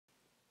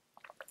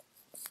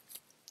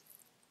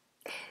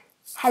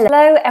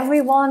Hello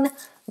everyone,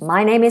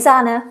 my name is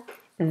Anna.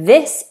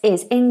 This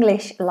is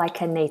English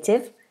Like a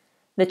Native,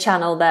 the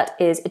channel that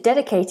is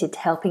dedicated to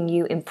helping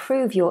you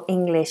improve your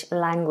English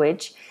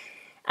language.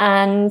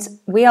 And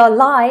we are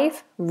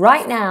live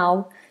right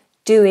now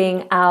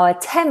doing our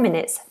 10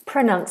 minutes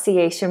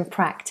pronunciation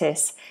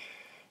practice.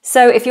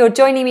 So if you're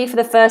joining me for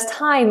the first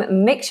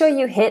time, make sure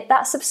you hit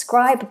that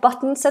subscribe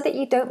button so that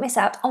you don't miss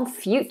out on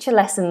future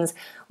lessons.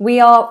 We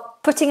are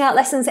putting out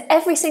lessons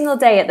every single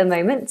day at the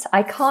moment.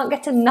 I can't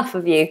get enough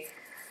of you.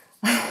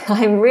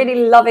 I'm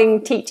really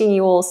loving teaching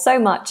you all so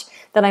much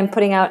that I'm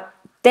putting out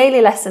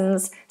daily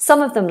lessons,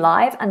 some of them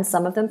live and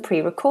some of them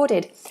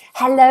pre-recorded.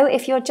 Hello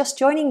if you're just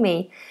joining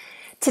me.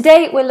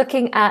 Today we're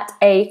looking at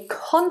a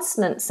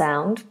consonant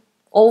sound.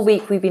 All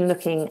week we've been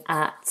looking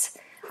at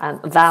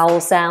vowel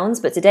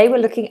sounds, but today we're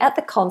looking at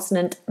the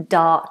consonant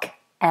dark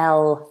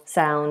L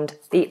sound,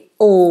 the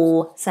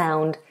L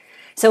sound.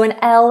 So an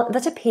L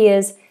that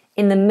appears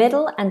in the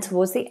middle and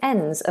towards the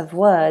ends of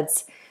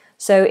words.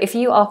 So if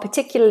you are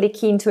particularly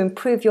keen to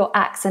improve your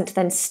accent,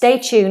 then stay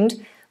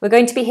tuned. We're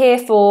going to be here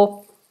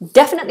for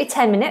definitely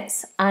 10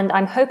 minutes, and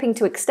I'm hoping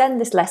to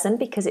extend this lesson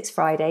because it's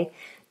Friday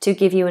to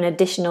give you an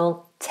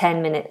additional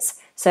 10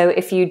 minutes. So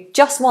if you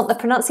just want the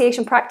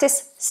pronunciation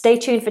practice, stay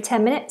tuned for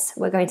 10 minutes.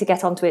 We're going to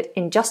get onto it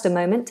in just a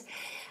moment.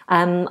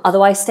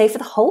 Otherwise, stay for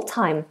the whole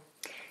time.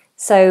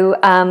 So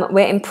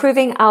we're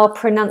improving our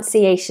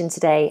pronunciation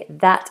today.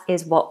 That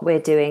is what we're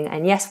doing.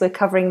 And yes, we're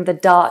covering the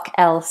dark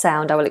L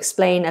sound. I will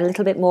explain a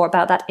little bit more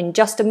about that in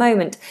just a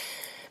moment.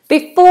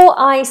 Before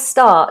I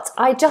start,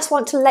 I just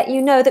want to let you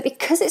know that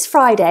because it's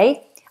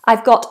Friday,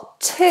 I've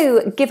got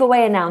 2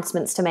 giveaway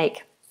announcements to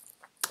make.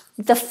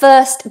 The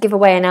first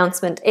giveaway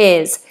announcement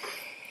is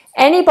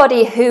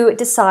anybody who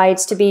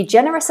decides to be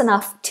generous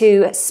enough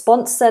to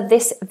sponsor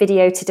this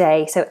video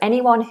today, so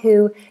anyone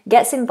who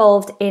gets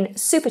involved in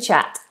Super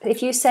Chat,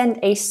 if you send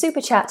a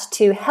Super Chat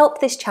to help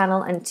this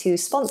channel and to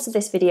sponsor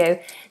this video,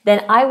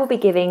 then I will be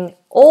giving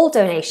all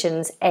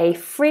donations a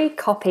free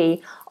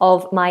copy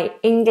of my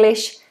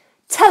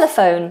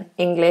telephone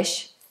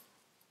English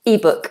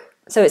ebook.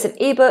 So it's an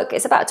ebook,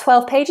 it's about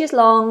 12 pages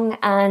long,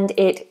 and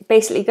it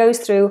basically goes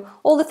through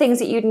all the things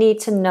that you'd need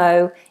to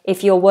know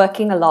if you're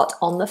working a lot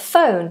on the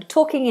phone,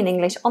 talking in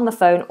English on the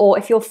phone, or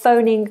if you're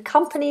phoning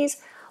companies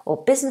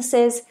or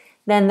businesses,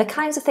 then the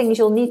kinds of things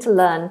you'll need to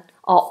learn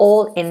are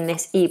all in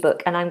this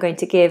ebook. And I'm going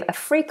to give a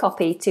free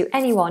copy to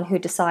anyone who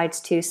decides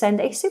to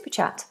send a super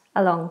chat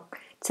along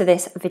to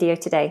this video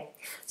today.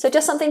 So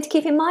just something to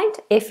keep in mind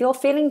if you're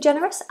feeling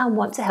generous and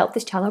want to help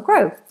this channel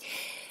grow.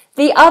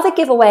 The other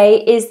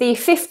giveaway is the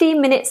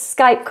 15-minute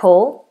Skype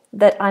call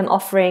that I'm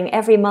offering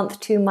every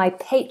month to my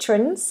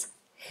patrons.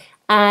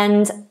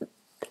 And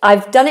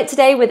I've done it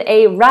today with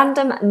a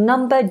random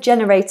number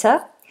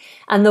generator.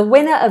 And the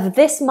winner of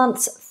this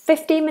month's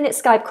 15-minute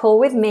Skype call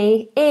with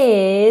me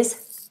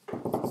is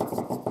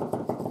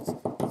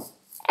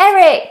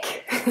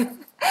Eric.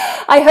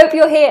 I hope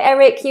you're here,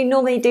 Eric. You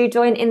normally do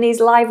join in these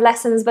live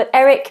lessons, but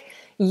Eric,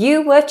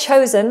 you were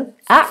chosen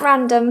at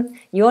random.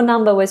 Your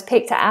number was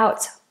picked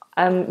out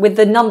with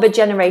the number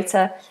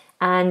generator,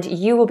 and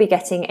you will be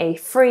getting a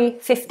free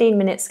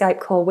 15-minute Skype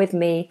call with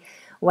me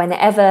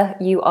whenever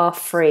you are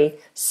free.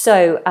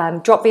 So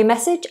drop me a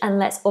message and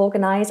let's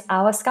organize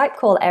our Skype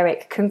call,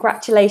 Eric.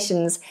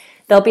 Congratulations.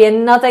 There'll be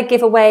another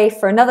giveaway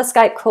for another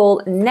Skype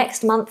call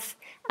next month,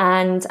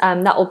 and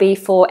that will be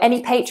for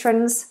any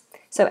patrons.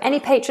 So any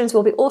patrons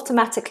will be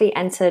automatically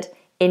entered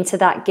into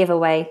that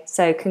giveaway.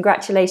 So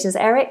congratulations,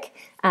 Eric,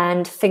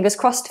 and fingers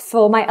crossed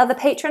for my other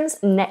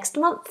patrons next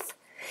month.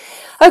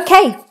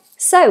 Okay,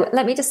 so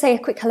let me just say a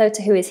quick hello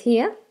to who is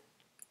here.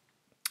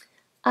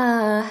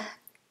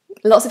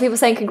 Lots of people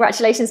saying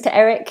congratulations to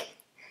Eric.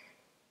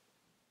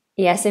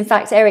 Yes, in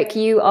fact, Eric,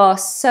 you are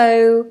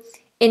so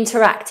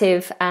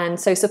interactive and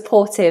so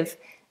supportive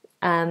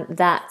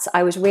that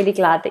I was really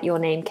glad that your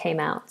name came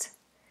out.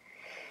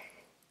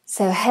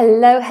 So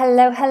hello,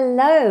 hello,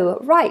 hello.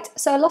 Right,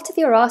 so a lot of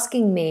you are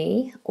asking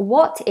me,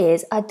 what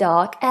is a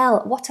dark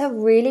L? What a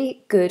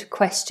really good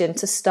question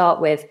to start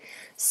with.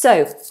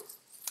 So,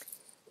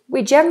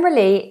 we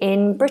generally,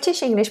 in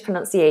British English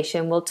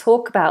pronunciation, will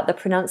talk about the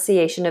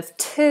pronunciation of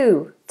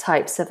 2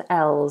 types of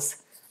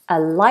L's, a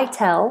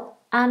light L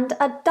and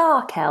a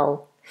dark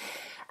L.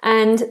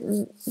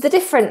 And the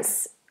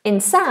difference in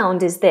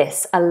sound is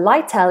this: a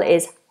light L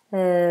is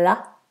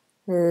la,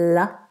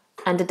 la,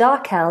 and a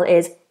dark L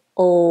is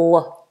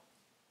l,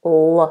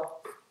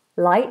 l.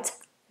 Light,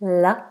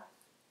 la,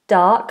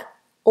 dark,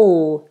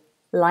 l.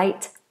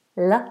 Light,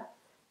 la,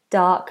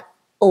 dark,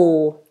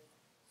 l.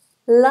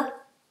 La,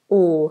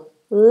 ooh,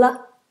 la,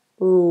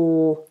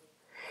 ooh.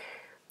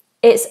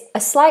 It's a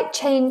slight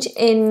change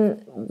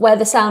in where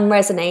the sound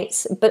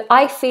resonates, but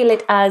I feel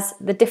it as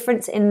the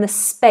difference in the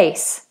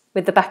space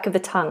with the back of the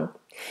tongue.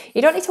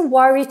 You don't need to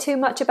worry too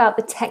much about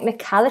the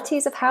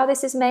technicalities of how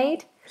this is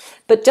made,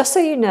 but just so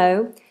you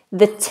know,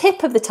 the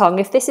tip of the tongue,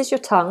 if this is your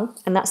tongue,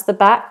 and that's the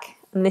back,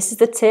 and this is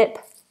the tip,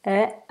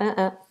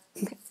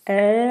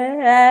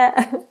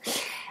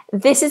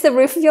 this is the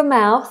roof of your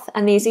mouth,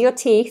 and these are your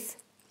teeth.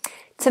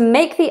 To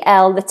make the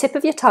L, the tip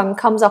of your tongue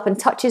comes up and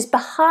touches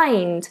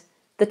behind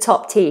the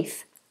top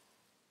teeth.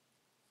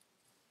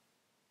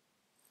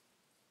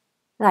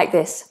 Like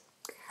this.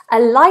 A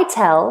light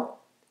L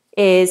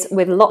is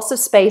with lots of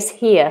space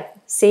here.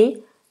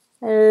 See?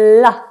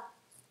 La,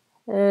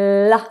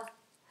 la.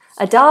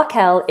 A dark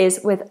L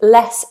is with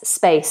less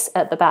space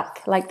at the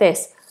back, like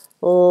this.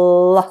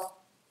 La,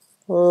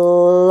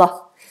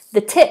 la.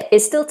 The tip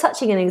is still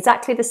touching in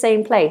exactly the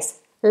same place.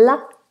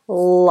 La,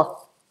 la,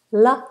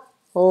 la,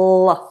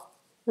 la,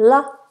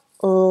 la,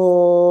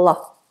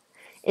 la.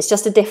 It's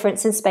just a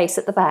difference in space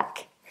at the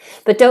back.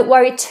 But don't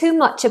worry too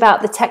much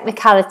about the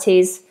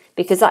technicalities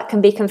because that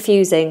can be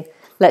confusing.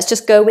 Let's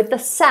just go with the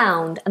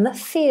sound and the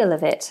feel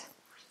of it.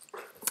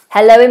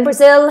 Hello in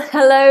Brazil.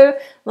 Hello,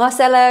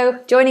 Marcelo,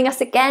 joining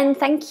us again.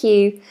 Thank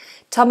you.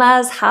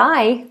 Thomas,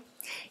 hi.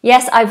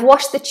 Yes, I've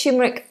washed the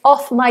turmeric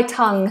off my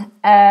tongue.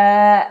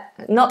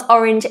 Not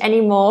orange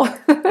anymore.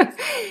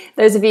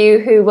 Those of you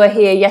who were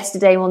here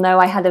yesterday will know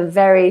I had a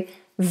very,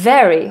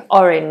 very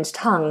orange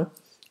tongue.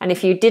 And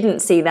if you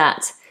didn't see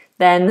that,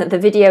 then the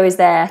video is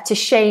there to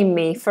shame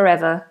me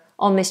forever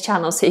on this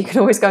channel. So you can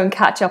always go and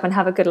catch up and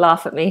have a good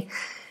laugh at me.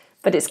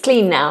 But it's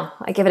clean now.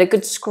 I give it a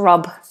good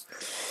scrub.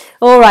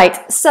 All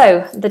right,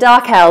 so the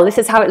dark L, this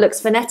is how it looks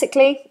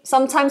phonetically.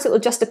 Sometimes it will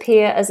just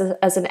appear as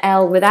an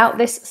L without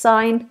this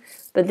sign,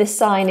 but this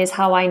sign is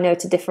how I know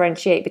to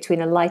differentiate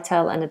between a light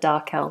L and a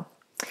dark L.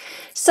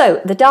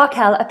 So the dark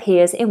L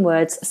appears in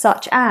words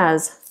such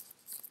as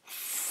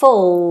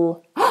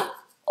full.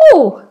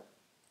 Oh,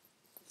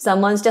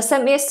 someone's just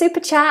sent me a super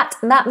chat,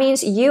 and that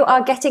means you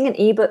are getting an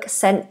ebook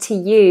sent to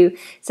you.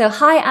 So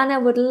hi Anna,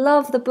 would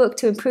love the book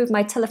to improve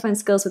my telephone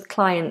skills with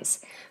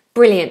clients.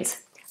 Brilliant.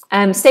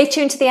 Stay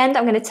tuned to the end.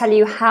 I'm going to tell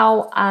you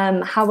how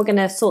we're going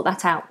to sort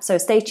that out. So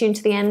stay tuned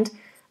to the end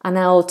and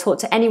I'll talk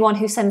to anyone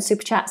who sends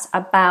super chats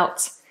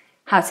about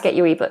how to get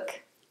your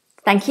ebook.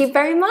 Thank you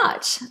very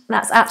much.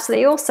 That's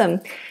absolutely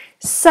awesome.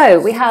 So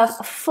we have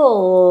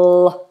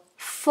full,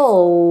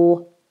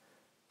 full,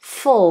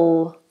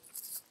 full.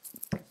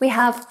 We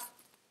have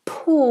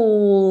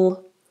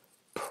pool,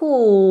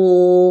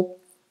 pool,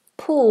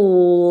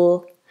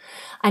 pool.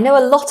 I know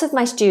a lot of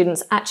my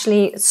students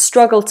actually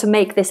struggle to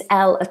make this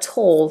L at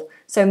all.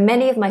 So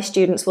many of my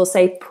students will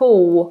say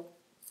pool,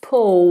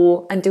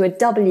 pool, and do a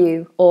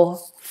W, or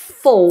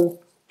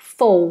full,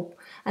 full,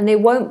 and they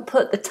won't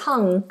put the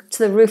tongue to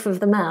the roof of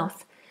the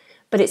mouth.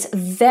 But it's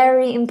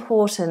very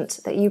important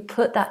that you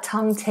put that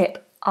tongue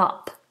tip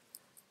up.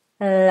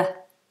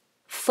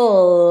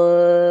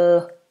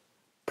 Full,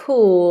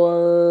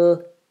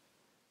 pool.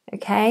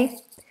 Okay?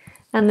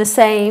 And the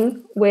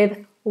same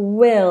with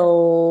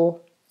will.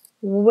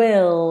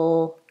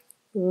 Will,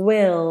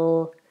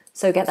 will.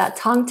 So get that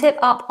tongue tip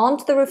up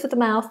onto the roof of the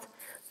mouth.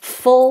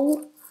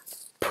 Full,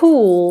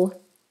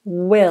 pool,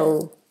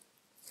 will.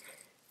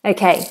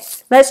 Okay,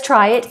 let's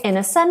try it in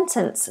a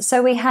sentence.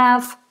 So we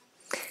have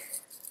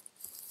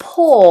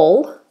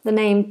Paul, the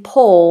name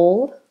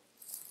Paul,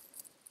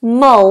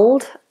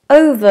 mulled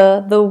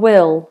over the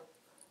will.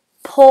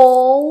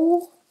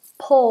 Paul,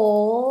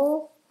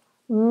 Paul,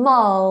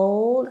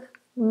 mulled,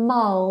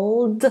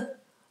 mulled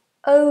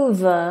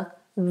over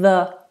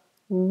the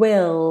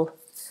will.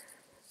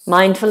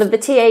 Mindful of the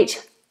TH,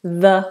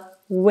 the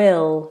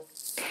will.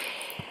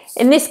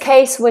 In this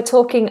case, we're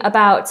talking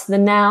about the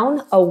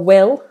noun, a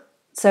will.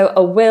 So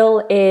a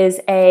will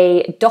is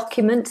a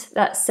document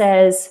that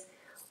says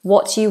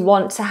what you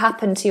want to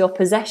happen to your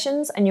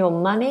possessions and your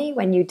money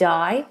when you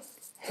die,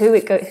 who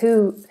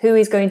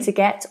is going to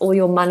get all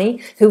your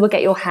money, who will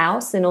get your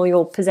house and all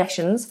your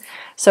possessions.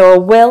 So a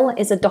will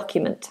is a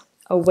document,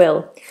 a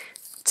will.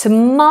 To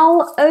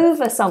mull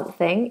over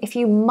something, if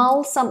you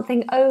mull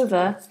something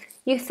over,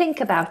 you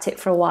think about it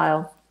for a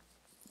while.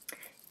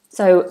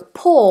 So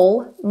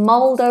Paul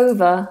mulled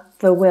over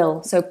the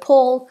will. So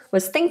Paul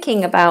was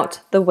thinking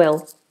about the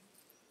will.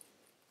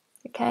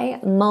 Okay,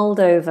 mulled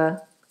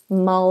over,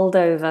 mulled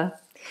over.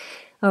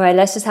 All right,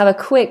 let's just have a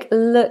quick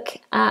look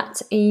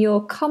at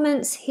your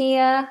comments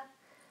here.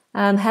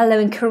 Hello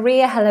in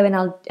Korea, hello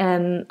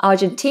in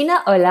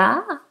Argentina,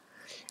 hola,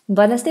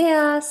 buenos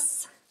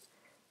dias.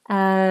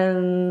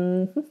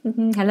 Hello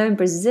in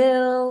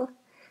Brazil.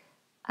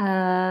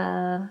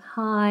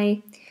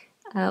 Hi.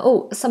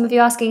 Some of you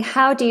asking,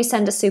 how do you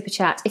send a super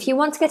chat? If you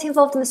want to get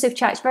involved in the super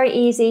chat, it's very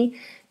easy.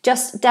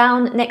 Just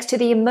down next to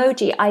the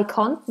emoji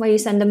icon where you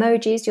send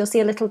emojis, you'll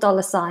see a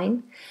little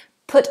 $sign.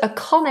 Put a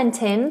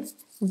comment in,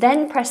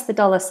 then press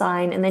the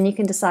 $sign, and then you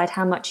can decide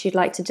how much you'd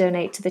like to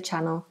donate to the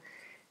channel.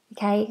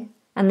 Okay?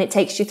 And it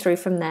takes you through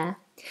from there.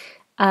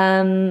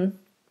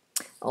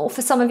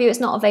 For some of you, it's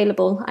not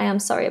available. I am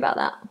sorry about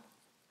that.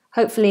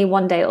 Hopefully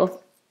one day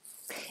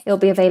it'll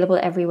be available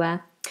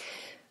everywhere.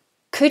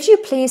 Could you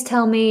please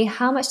tell me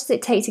how much does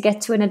it take to get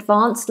to an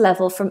advanced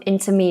level from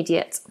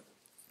intermediate?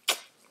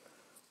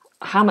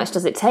 How much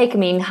does it take? I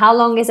mean, how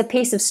long is a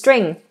piece of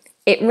string?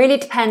 It really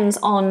depends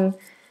on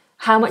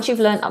how much you've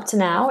learned up to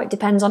now. It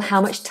depends on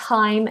how much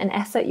time and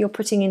effort you're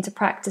putting into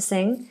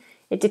practicing.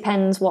 It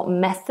depends what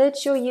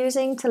methods you're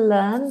using to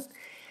learn.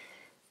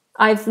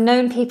 I've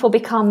known people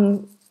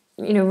become,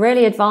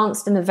 really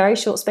advanced in a very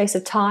short space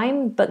of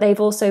time, but they've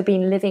also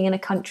been living in a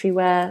country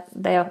where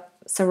they are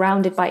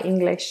surrounded by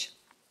English.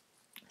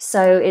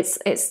 So it's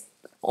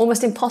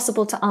almost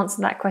impossible to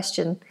answer that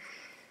question.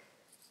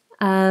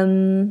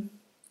 The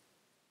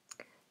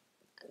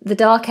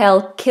dark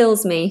L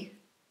kills me.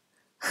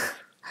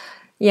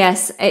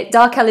 Yes,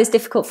 dark L is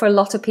difficult for a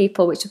lot of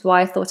people, which is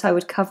why I thought I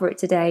would cover it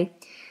today.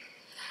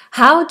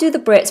 How do the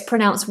Brits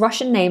pronounce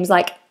Russian names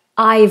like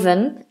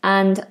Ivan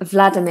and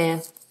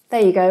Vladimir?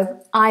 There you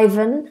go.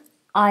 Ivan,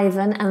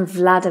 and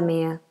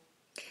Vladimir.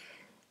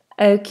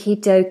 Okie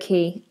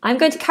dokie. I'm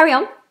going to carry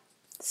on.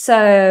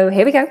 So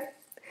here we go.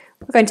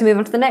 We're going to move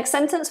on to the next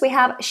sentence. We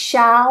have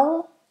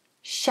shall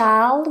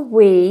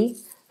we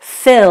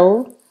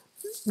fill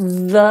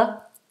the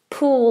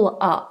pool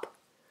up?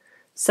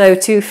 So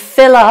to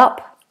fill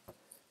up,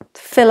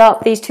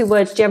 these two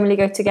words generally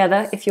go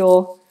together. If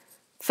you're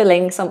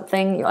filling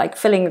something, like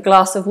filling a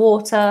glass of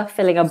water,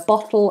 filling a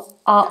bottle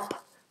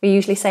up, we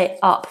usually say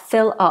up,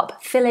 fill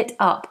it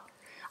up.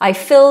 I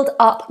filled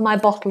up my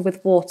bottle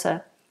with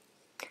water.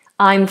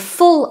 I'm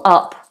full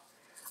up.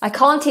 I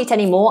can't eat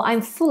anymore,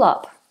 I'm full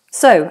up.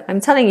 So I'm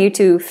telling you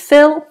to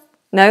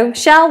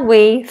shall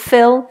we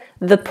fill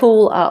the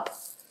pool up?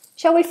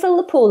 Shall we fill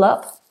the pool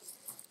up?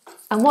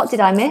 And what did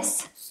I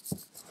miss?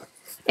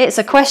 It's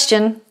a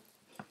question.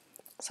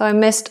 So I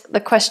missed the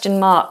question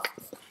mark.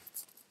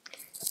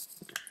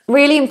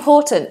 Really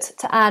important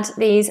to add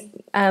these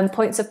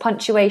points of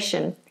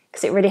punctuation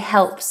because it really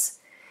helps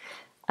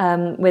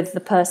with the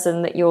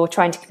person that you're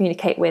trying to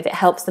communicate with. It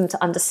helps them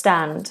to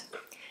understand.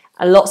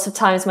 Lots of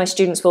times my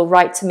students will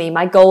write to me,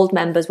 my gold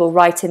members will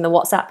write in the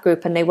WhatsApp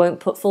group and they won't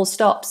put full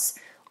stops,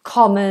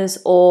 commas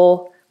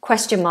or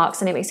question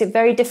marks, and it makes it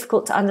very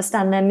difficult to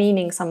understand their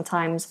meaning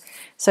sometimes.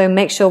 So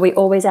make sure we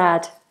always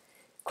add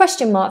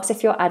question marks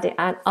if you're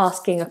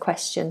asking a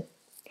question.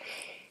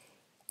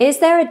 Is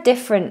there a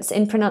difference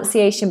in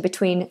pronunciation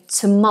between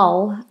to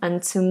mull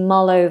and to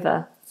mull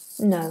over?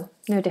 No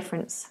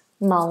difference.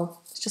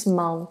 Mull, it's just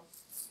mull.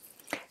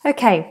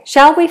 Okay,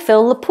 shall we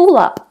fill the pool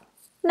up?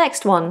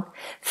 Next one,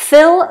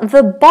 fill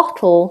the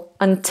bottle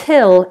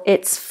until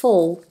it's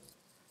full.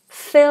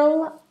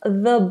 Fill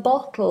the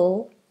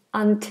bottle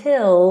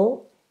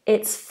until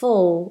it's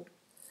full.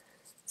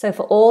 So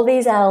for all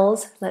these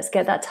L's, let's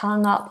get that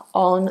tongue up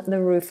on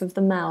the roof of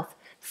the mouth.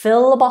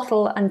 Fill the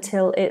bottle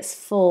until it's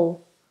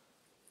full.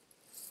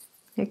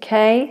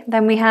 Okay,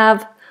 then we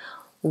have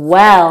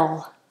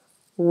well,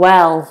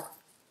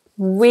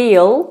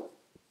 wheel.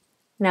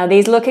 Now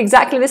these look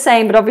exactly the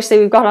same, but obviously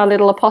we've got our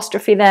little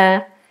apostrophe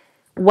there.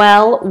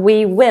 Well,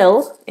 we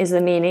will is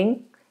the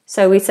meaning.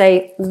 So we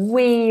say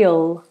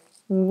wheel.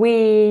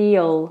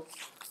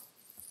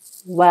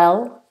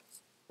 Well,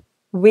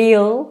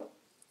 we'll,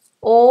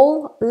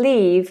 all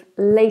leave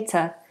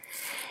later.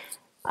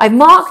 I've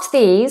marked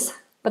these,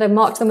 but I've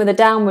marked them with a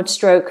downward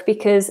stroke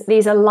because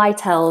these are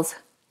light L's.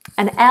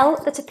 An L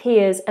that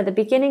appears at the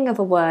beginning of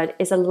a word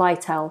is a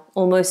light L,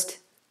 almost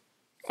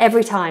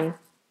every time.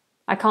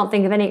 I can't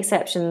think of any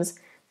exceptions.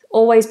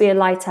 Always be a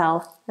light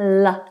L.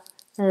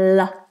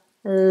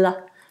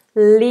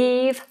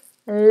 Leave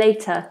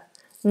later,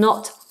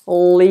 not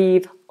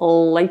leave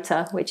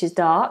later, which is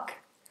dark.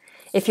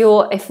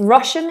 If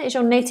Russian is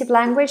your native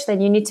language,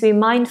 then you need to be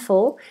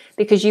mindful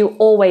because you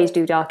always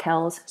do dark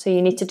L's, so you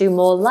need to do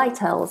more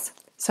light L's.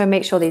 So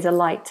make sure these are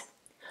light.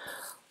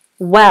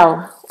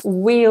 Well,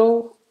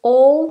 we'll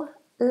all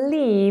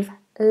leave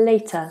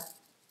later.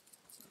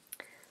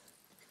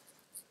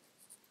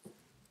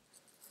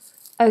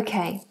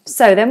 Okay,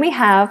 so then we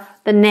have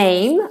the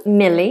name,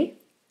 Millie.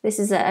 This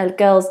is a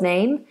girl's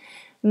name,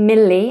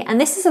 Millie,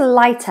 and this is a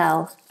light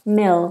L.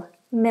 Millie.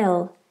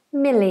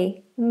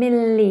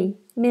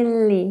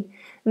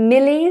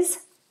 Millie's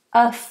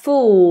a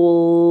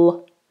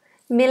fool.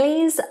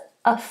 Millie's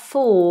a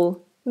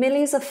fool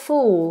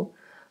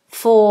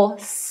for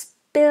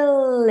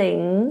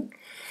spilling.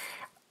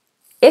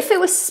 If it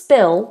was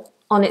spill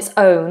on its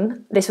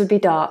own, this would be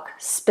dark.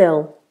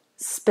 Spill.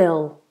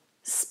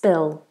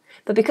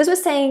 But because we're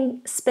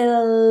saying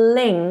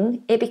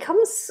spilling, it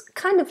becomes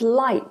kind of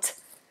light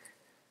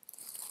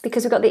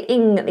because we've got the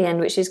ing at the end,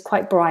 which is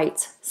quite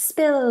bright.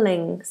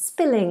 Spilling.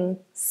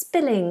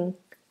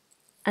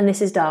 And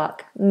this is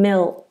dark.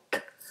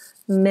 Milk.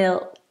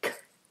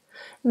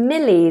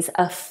 Millie's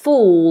a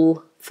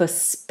fool for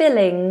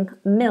spilling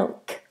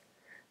milk.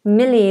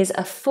 Millie's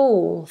a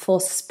fool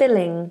for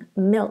spilling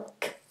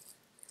milk.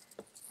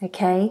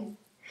 Okay,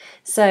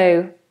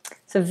 so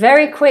it's a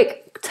very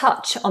quick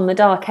touch on the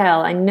dark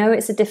L. I know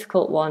it's a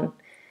difficult one.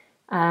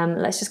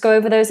 Let's just go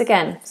over those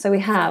again. So we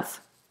have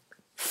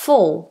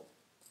full,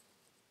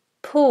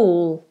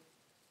 pool,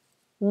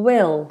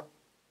 will.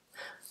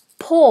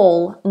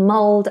 Paul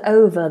mulled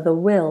over the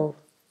will.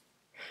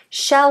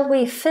 Shall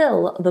we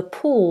fill the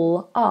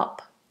pool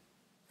up?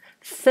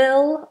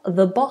 Fill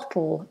the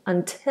bottle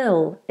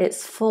until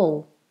it's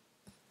full.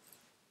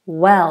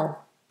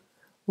 Well,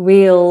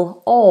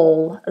 we'll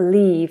all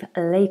leave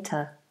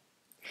later.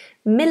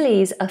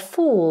 Millie's a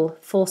fool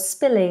for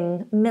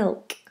spilling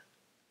milk.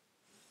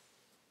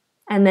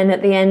 And then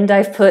at the end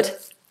I've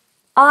put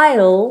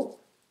I'll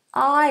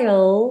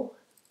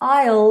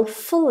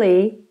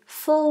fully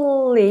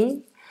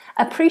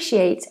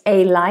appreciate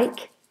a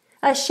like,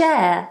 a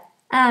share,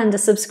 and a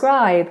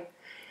subscribe.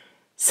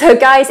 So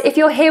guys, if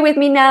you're here with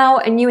me now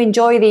and you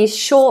enjoy these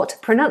short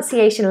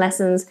pronunciation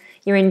lessons,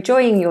 you're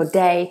enjoying your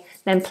day,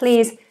 then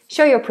please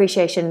show your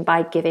appreciation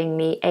by giving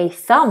me a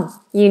thumb.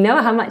 You know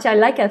how much I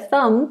like a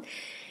thumb.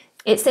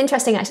 It's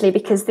interesting actually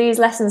because these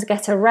lessons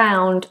get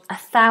around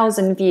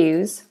 1,000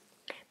 views,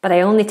 but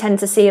I only tend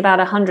to see about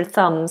 100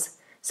 thumbs.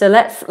 So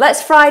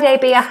let's Friday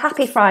be a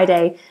happy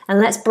Friday and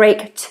let's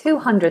break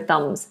 200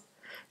 thumbs.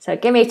 So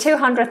give me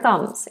 200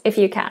 thumbs if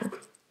you can.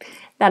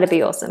 That'd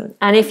be awesome.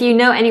 And if you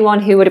know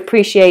anyone who would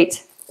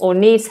appreciate or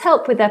needs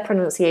help with their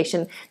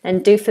pronunciation,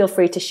 then do feel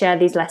free to share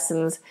these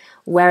lessons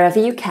wherever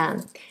you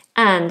can.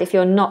 And if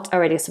you're not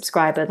already a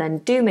subscriber, then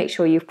do make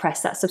sure you've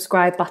pressed that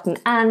subscribe button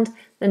and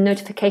the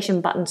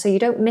notification button so you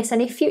don't miss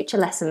any future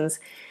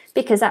lessons,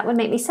 because that would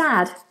make me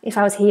sad if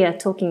I was here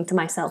talking to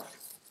myself.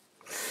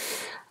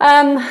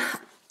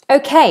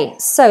 Okay,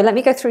 so let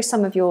me go through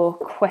some of your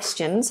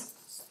questions.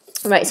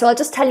 Right, so I'll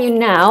just tell you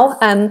now,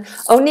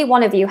 only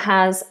one of you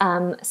has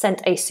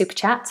sent a super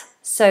chat,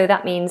 so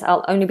that means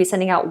I'll only be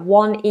sending out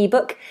one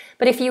ebook.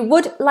 But if you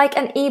would like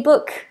an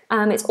ebook,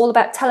 it's all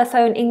about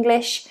telephone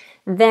English,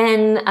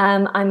 then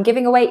I'm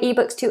giving away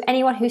ebooks to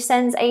anyone who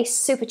sends a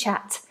super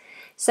chat.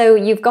 So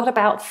you've got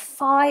about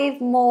 5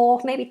 more,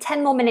 maybe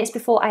 10 more minutes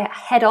before I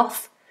head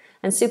off,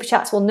 and super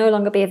chats will no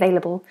longer be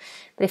available.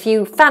 But if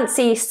you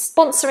fancy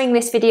sponsoring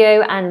this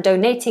video and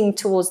donating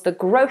towards the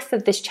growth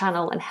of this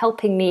channel and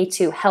helping me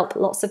to help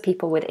lots of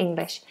people with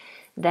English,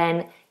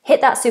 then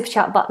hit that super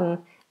chat button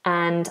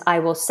and I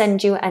will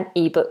send you an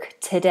ebook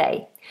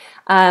today.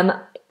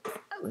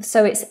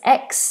 So it's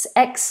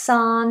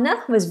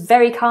Xana was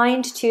very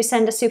kind to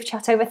send a super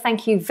chat over.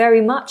 Thank you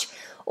very much.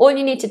 All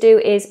you need to do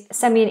is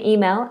send me an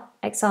email,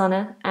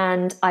 Xana,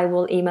 and I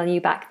will email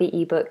you back the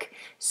ebook.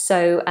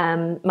 So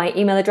my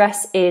email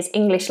address is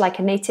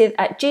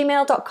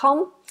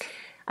englishlikeanative@gmail.com.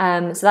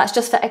 So that's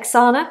just for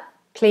Xana.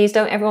 Please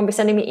don't everyone be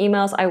sending me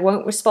emails. I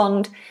won't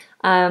respond.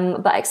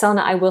 But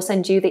Xana, I will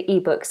send you the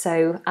ebook.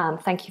 So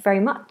thank you very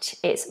much.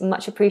 It's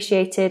much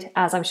appreciated,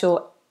 as I'm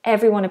sure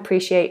everyone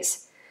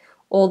appreciates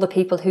all the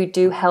people who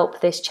do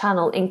help this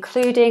channel,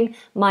 including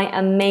my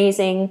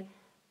amazing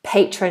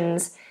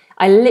patrons.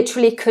 I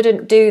literally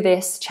couldn't do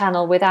this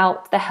channel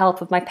without the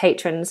help of my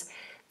patrons.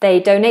 They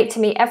donate to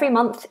me every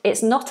month.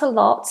 It's not a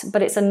lot,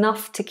 but it's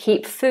enough to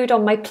keep food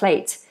on my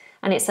plate,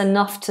 and it's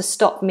enough to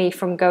stop me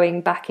from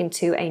going back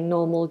into a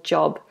normal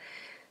job.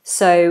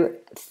 So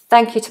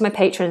thank you to my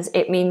patrons.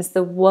 It means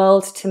the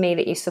world to me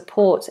that you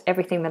support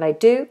everything that I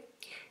do.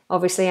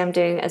 Obviously, I'm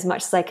doing as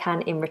much as I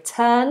can in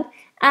return.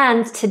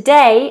 And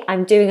today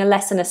I'm doing a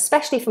lesson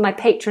especially for my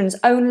patrons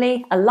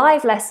only, a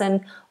live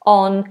lesson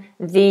on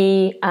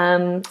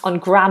on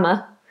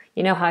grammar.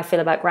 You know how I feel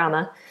about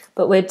grammar,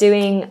 but we're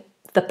doing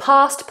the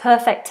past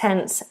perfect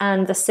tense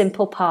and the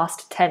simple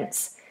past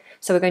tense.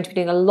 So we're going to be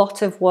doing a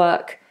lot of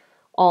work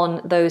on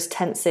those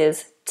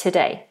tenses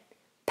today.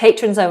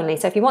 Patrons only.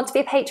 So if you want to be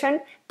a patron,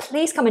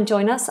 please come and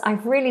join us. I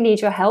really need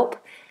your help.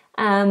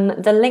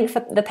 The link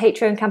for the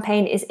Patreon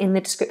campaign is in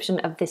the description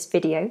of this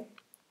video.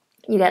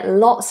 You get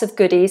lots of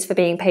goodies for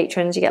being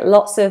patrons. You get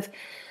lots of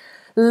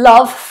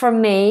love from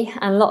me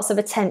and lots of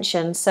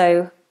attention.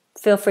 So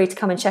feel free to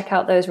come and check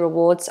out those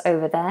rewards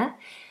over there.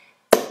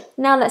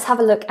 Now let's have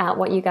a look at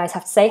what you guys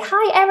have to say.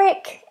 Hi,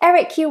 Eric.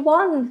 Eric, you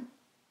won.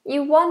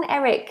 You won,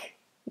 Eric.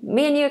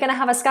 Me and you are going to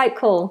have a Skype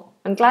call.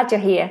 I'm glad you're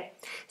here.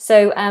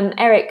 So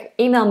Eric,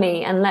 email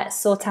me and let's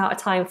sort out a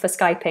time for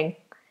Skyping,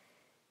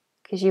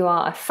 because you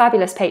are a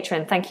fabulous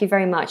patron. Thank you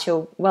very much.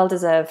 You're well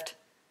deserved.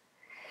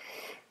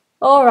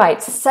 All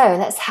right, so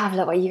let's have a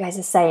look what you guys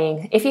are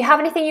saying. If you have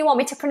anything you want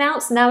me to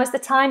pronounce, now is the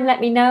time. Let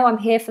me know. I'm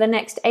here for the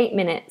next 8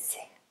 minutes.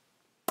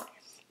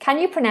 Can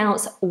you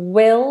pronounce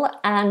will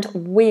and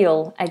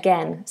wheel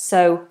again?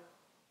 So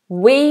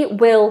we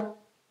will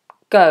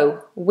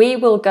go. We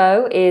will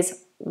go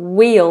is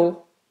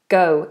wheel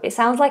go. It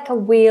sounds like a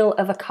wheel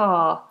of a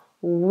car.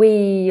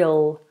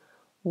 Wheel,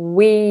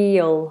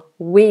 wheel,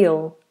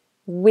 wheel,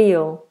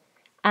 wheel.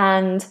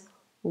 And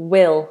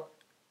will,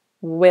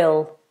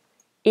 will.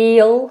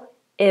 Eel,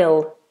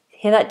 ill.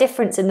 Hear that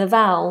difference in the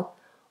vowel?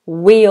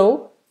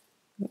 Wheel,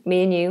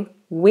 me and you,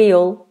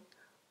 wheel,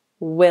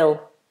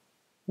 will.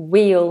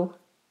 Wheel,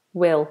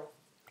 will.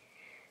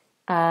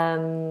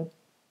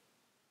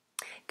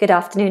 Good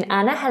afternoon,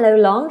 Anna. Hello,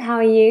 Long. How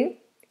are you?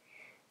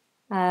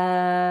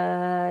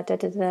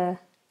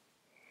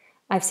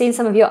 I've seen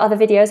some of your other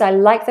videos. I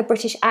like the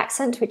British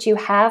accent, which you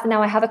have.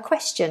 Now I have a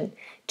question.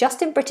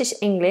 Just in British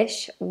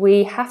English,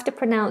 we have to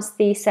pronounce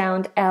the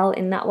sound L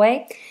in that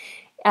way.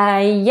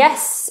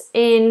 Yes,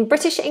 in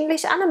British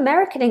English and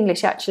American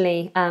English,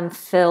 actually,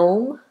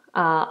 film.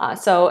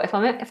 So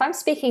if I'm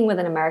speaking with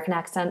an American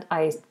accent,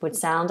 I would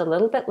sound a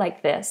little bit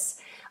like this.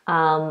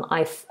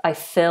 I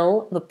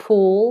fill the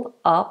pool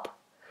up.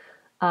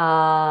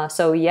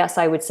 So yes,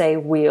 I would say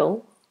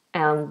wheel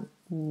and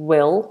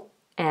will,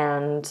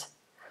 and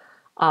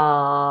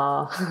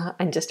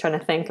I'm just trying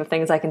to think of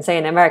things I can say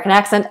in an American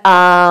accent.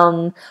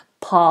 Paul,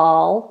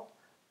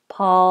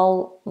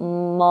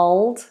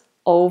 mulled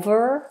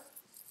over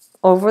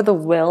the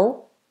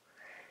will.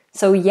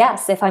 So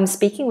yes, if I'm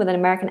speaking with an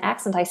American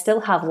accent, I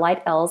still have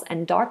light L's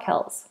and dark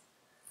L's.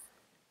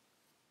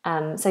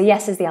 So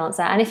yes is the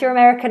answer. And if you're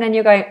American and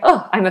you're going,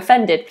 oh, I'm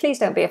offended, please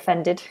don't be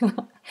offended.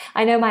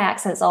 I know my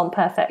accents aren't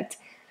perfect.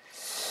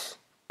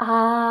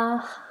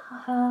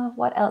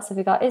 What else have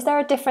we got? Is there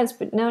a difference?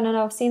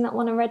 No, I've seen that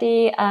one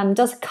already.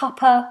 Does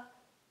cup of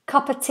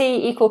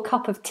tea equal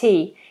cup of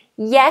tea?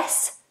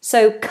 Yes.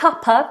 So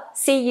cuppa,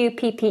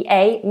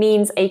 C-U-P-P-A,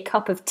 means a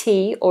cup of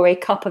tea or a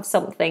cup of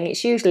something.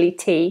 It's usually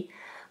tea.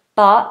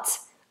 But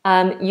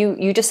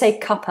you just say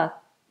cuppa.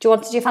 Do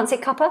you fancy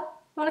cuppa?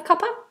 You want a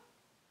cuppa?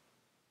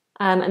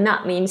 And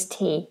that means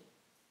tea.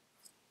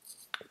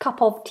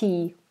 Cup of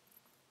tea.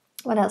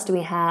 What else do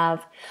we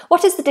have?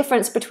 What is the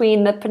difference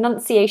between the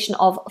pronunciation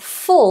of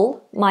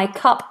full, my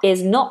cup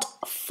is not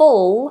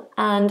full,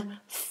 and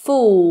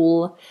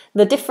fool?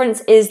 The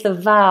difference is the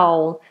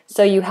vowel.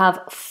 So you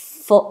have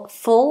full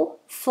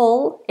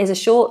is a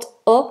short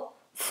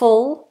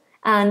full,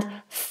 and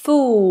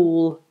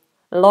fool,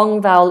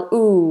 long vowel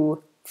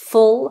oo,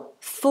 full,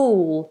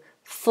 fool,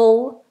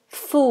 full,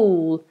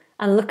 fool.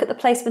 And look at the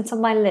placement of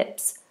my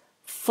lips.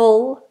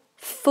 Full,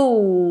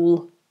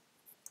 fool.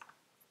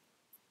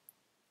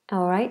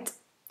 All right.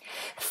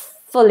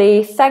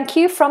 Fully, thank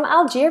you from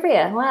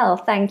Algeria. Well,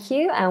 thank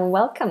you and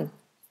welcome.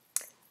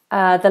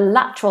 The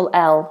lateral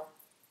L.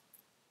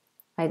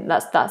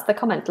 That's the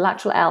comment.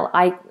 Lateral L.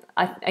 Are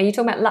you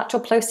talking about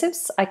lateral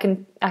plosives? I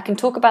can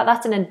talk about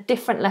that in a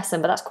different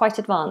lesson, but that's quite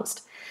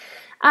advanced.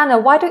 Anna,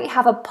 why don't you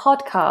have a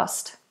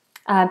podcast?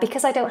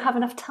 Because I don't have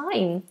enough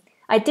time.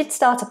 I did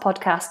start a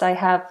podcast. I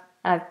have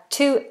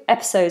 2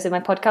 episodes in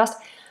my podcast.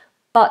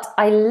 But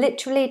I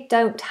literally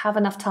don't have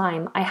enough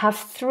time. I have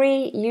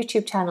 3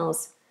 YouTube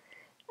channels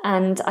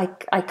and I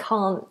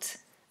can't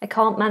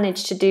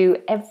manage to do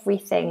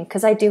everything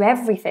because I do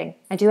everything.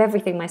 I do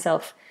everything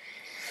myself.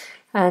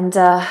 And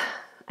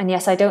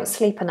yes, I don't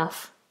sleep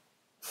enough.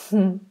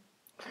 What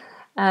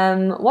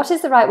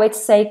is the right way to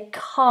say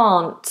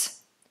can't?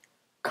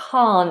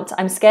 Can't.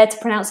 I'm scared to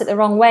pronounce it the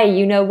wrong way.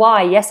 You know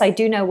why? Yes, I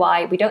do know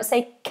why. We don't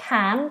say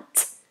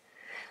can't.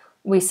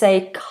 We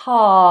say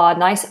car,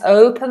 nice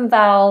open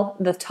vowel,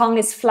 the tongue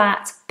is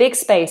flat, big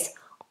space,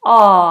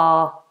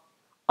 2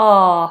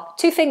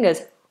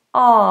 fingers,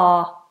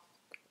 can't,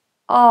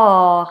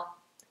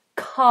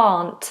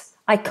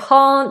 I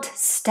can't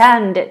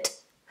stand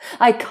it,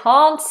 I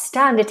can't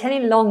stand it any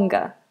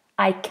longer,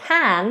 I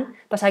can,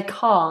 but I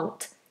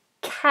can't,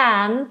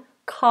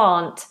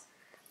 can't.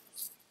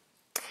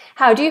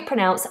 How do you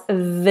pronounce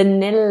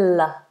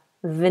vanilla,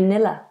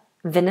 vanilla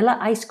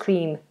ice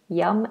cream,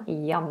 yum,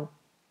 yum.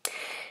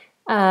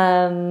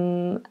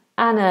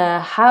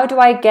 Anna, how do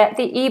I get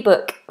the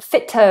ebook?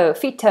 Fito.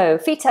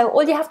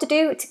 All you have to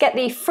do to get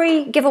the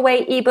free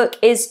giveaway ebook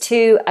is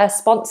to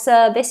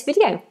sponsor this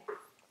video.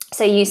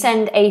 So you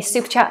send a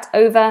super chat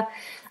over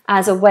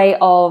as a way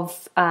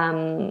of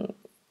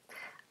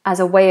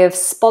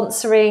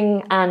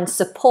sponsoring and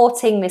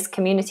supporting this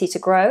community to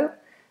grow.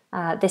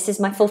 This is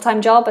my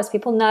full-time job, as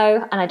people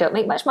know, and I don't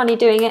make much money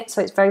doing it,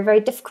 so it's very, very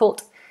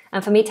difficult.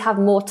 And for me to have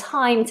more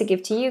time to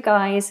give to you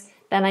guys,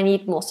 then I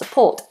need more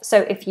support.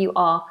 So if you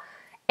are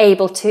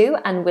able to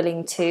and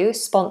willing to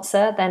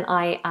sponsor, then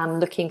I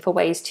am looking for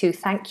ways to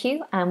thank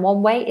you. And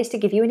one way is to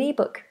give you an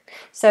ebook.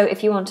 So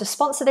if you want to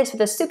sponsor this with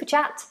a super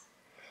chat,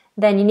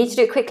 then you need to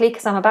do it quickly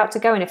because I'm about to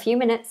go in a few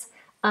minutes.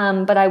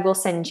 But I will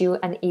send you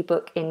an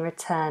ebook in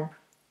return.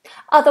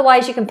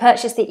 Otherwise, you can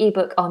purchase the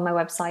ebook on my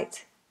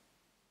website.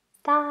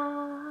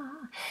 Da.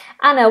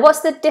 Anna,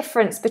 what's the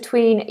difference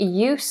between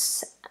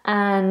use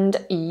and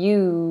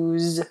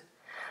use?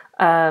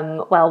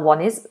 Well,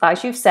 one is,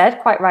 as you've said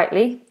quite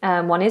rightly,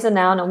 one is a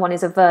noun and one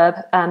is a verb.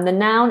 The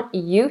noun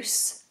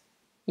use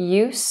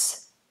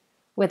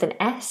with an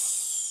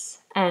S,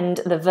 and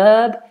the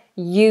verb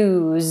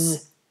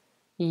use.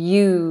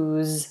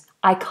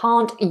 I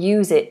can't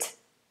use it.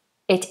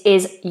 It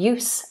is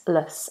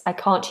useless. I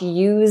can't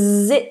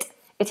use it.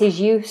 It is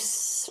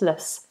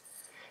useless.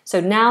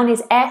 So noun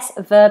is S,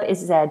 verb is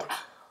Z.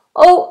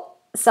 Oh,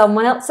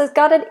 someone else has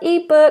got an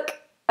ebook.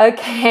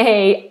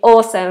 Okay,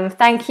 awesome.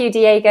 Thank you,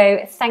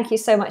 Diego. Thank you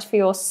so much for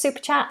your super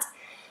chat.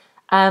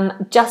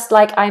 Just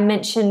like I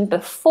mentioned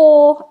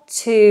before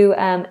to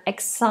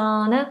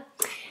Exana,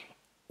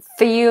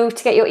 for you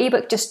to get your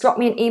ebook, just drop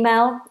me an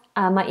email.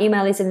 My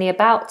email is in the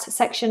About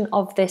section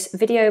of this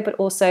video, but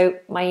also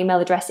my email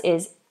address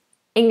is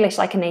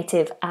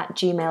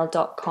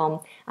englishlikeanative@gmail.com,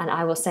 and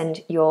I will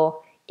send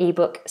your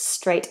ebook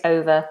straight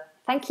over.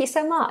 Thank you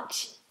so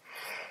much.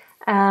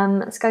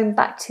 Let's go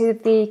back to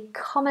the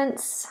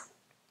comments.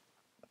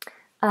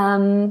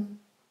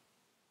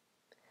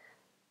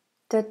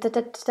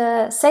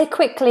 Say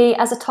quickly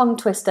as a tongue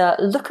twister,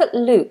 look at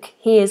Luke,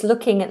 he is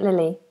looking at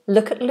Lily.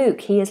 Look at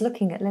Luke, he is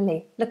looking at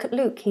Lily. Look at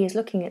Luke, he is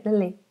looking at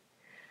Lily.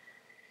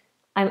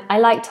 I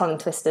like tongue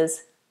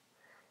twisters.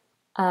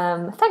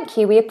 Thank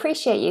you, we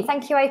appreciate you.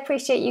 Thank you, I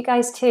appreciate you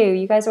guys too.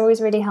 You guys are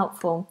always really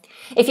helpful.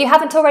 If you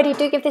haven't already,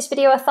 do give this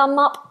video a thumb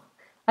up.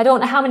 I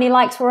don't know how many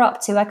likes we're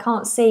up to. I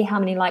can't see how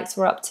many likes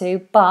we're up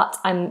to, but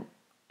I'm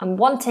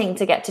wanting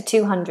to get to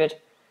 200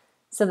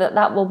 so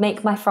that will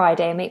make my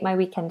Friday and make my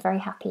weekend very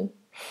happy.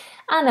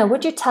 Anna,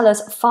 would you tell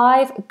us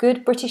 5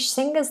 good British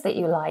singers that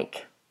you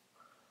like?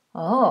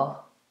 Oh,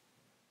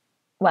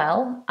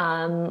 well,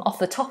 off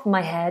the top of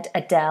my head,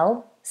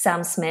 Adele,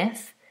 Sam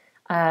Smith,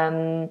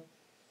 Ed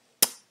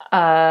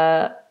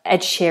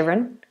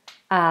Sheeran.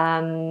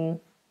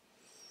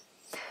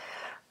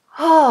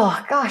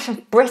 Oh gosh,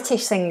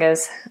 British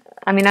singers.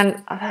 I mean,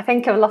 I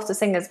think of a lot of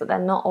singers, but they're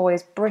not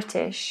always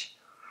British.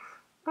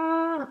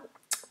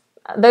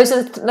 Those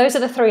are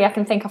the 3 I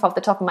can think of off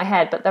the top of my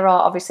head, but there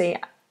are obviously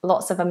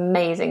lots of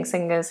amazing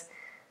singers.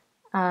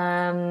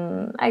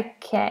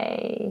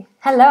 Okay.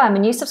 Hello, I'm a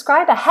new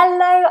subscriber.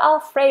 Hello,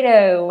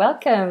 Alfredo.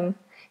 Welcome.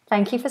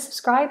 Thank you for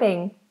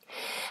subscribing.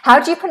 How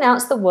do you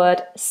pronounce the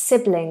word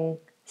sibling?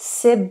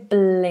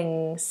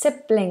 Sibling.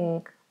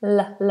 Sibling.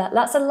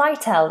 That's a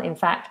light L, in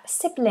fact.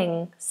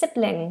 Sibling.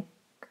 Sibling.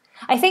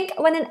 I think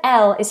when an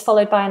L is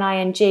followed by an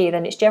ing,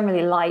 then it's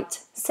generally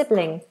light.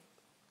 Sibling.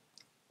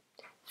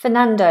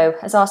 Fernando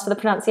has asked for the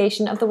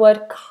pronunciation of the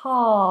word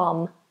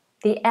calm.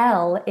 The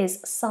L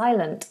is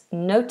silent.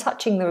 No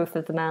touching the roof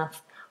of the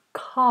mouth.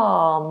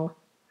 Calm.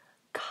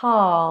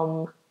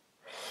 Calm.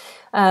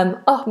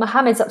 Oh,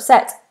 Mohammed's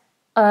upset.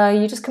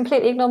 You just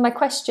completely ignored my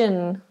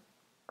question.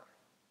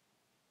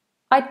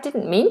 I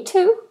didn't mean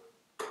to.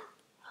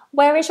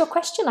 Where is your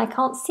question? I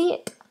can't see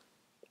it.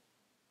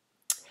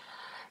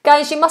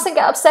 Guys, you mustn't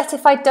get upset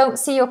if I don't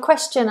see your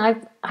question.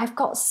 I've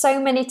got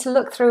so many to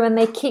look through and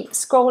they keep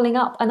scrolling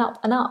up and up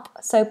and up.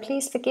 So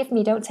please forgive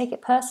me, don't take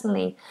it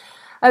personally.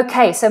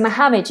 Okay, so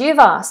Mohammed, you've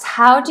asked,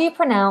 how do you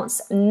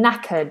pronounce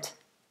knackered?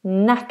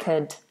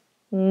 Knackered.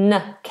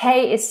 N.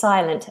 K is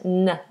silent.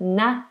 N.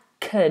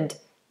 Knackered.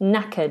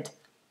 Knackered.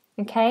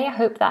 Okay, I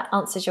hope that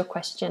answers your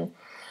question.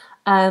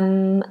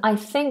 I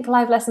think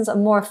live lessons are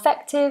more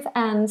effective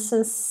and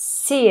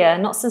sincere,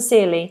 not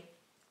sincerely.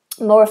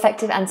 More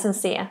effective and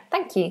sincere.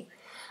 Thank you.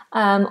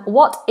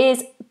 What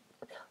is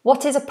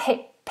a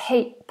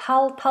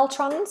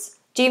patrons?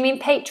 Do you mean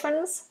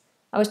patrons?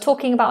 I was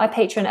talking about my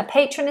patron. A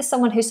patron is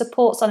someone who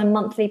supports on a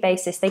monthly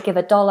basis. They give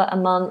 $1 a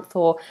month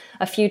or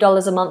a few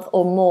dollars a month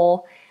or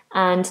more.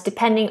 And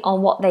depending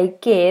on what they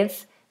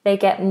give, they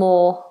get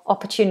more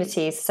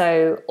opportunities.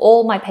 So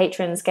all my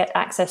patrons get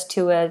access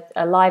to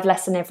a live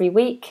lesson every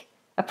week,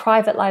 a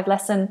private live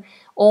lesson.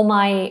 All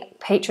my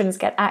patrons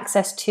get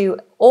access to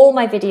all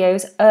my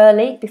videos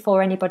early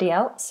before anybody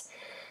else.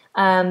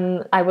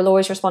 I will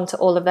always respond to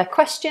all of their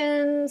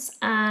questions,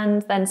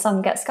 and then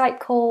some get Skype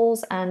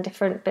calls and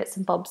different bits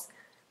and bobs.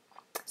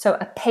 So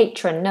a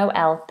patron, no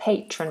L,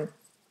 patron.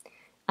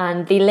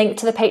 And the link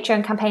to the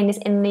Patreon campaign is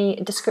in the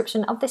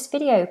description of this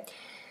video.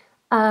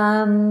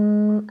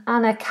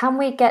 Anna, can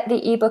we get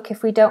the ebook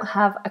if we don't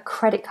have a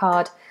credit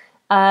card?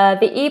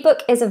 The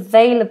ebook is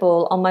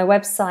available on my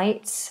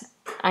website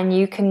and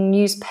you can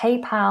use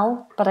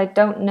PayPal, but I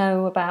don't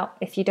know about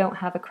if you don't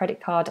have a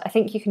credit card. I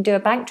think you can do a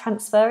bank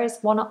transfer is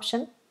one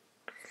option.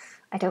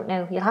 I don't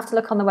know. You'll have to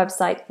look on the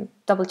website and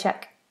double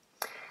check.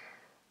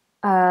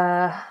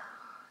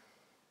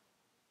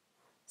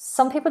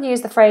 Some people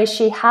use the phrase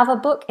she have a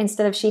book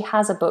instead of she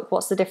has a book.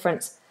 What's the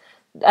difference?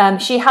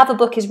 She have a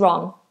book is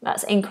wrong.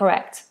 That's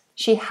incorrect.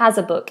 She has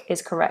a book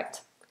is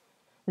correct.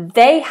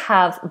 They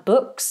have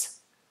books.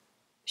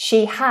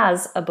 She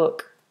has a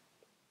book.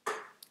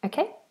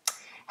 Okay.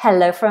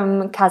 Hello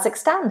from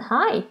Kazakhstan.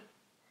 Hi.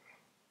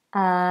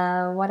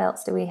 What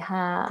else do we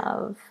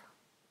have?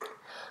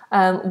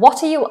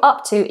 What are you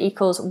up to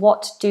equals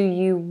what do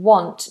you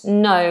want?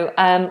 No.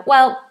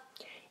 Well,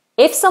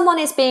 if someone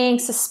is being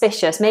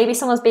suspicious, maybe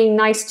someone's being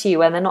nice to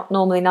you and they're not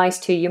normally nice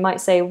to you, you might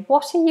say,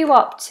 what are you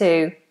up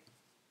to?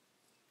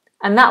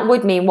 And that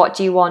would mean, what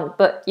do you want?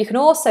 But you can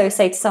also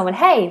say to someone,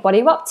 hey, what are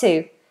you up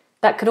to?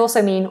 That could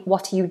also mean,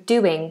 what are you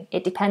doing?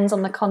 It depends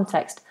on the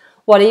context.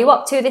 What are you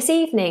up to this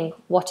evening?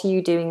 What are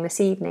you doing this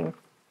evening?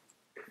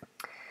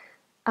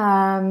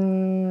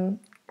 Anna,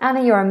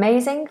 you're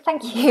amazing.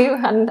 Thank you.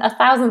 And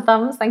 1,000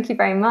 thumbs. Thank you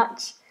very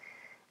much.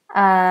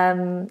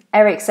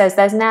 Eric says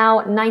there's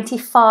now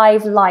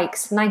 95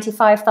 likes,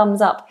 95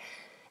 thumbs up.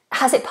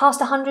 Has it passed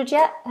 100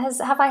 yet?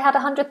 Have I had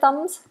 100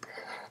 thumbs?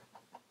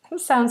 That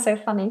sounds so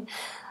funny.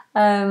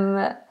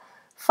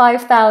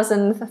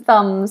 5,000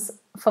 thumbs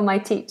for my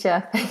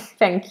teacher.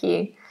 Thank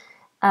you.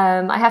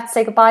 I have to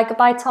say goodbye.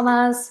 Goodbye,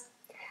 Thomas.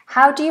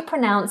 How do you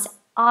pronounce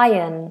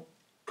iron?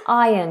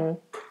 Iron.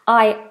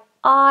 I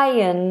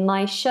iron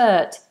my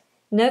shirt.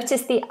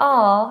 Notice the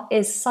R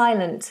is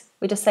silent.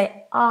 We just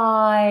say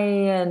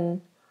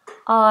iron.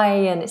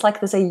 Iron. It's like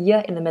there's a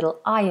Y in the middle.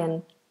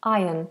 Iron.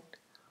 Iron.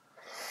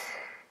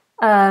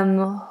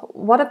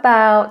 What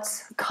about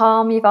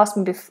calm? You've asked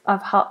me before.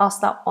 I've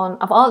asked that one.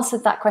 I've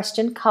answered that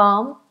question.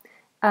 Calm.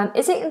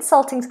 Is it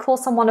insulting to call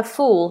someone a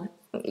fool?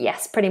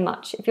 Yes, pretty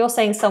much. If you're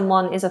saying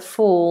someone is a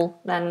fool,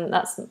 then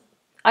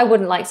I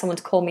wouldn't like someone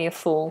to call me a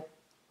fool.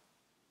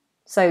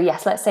 So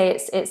yes, let's say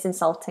it's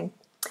insulting.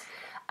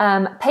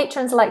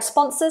 Patrons are like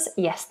sponsors.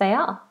 Yes, they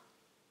are.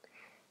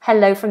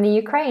 Hello from the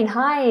Ukraine.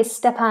 Hi,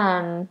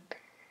 Stepan.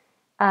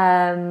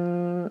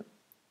 Oh,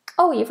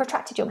 you've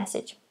retracted your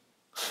message.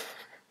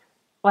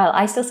 Well,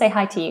 I still say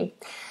hi to you.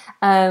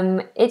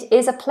 It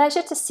is a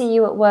pleasure to see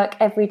you at work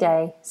every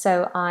day.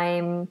 So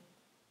am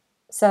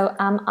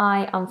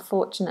I,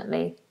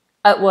 unfortunately,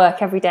 at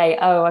work every day.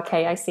 Oh,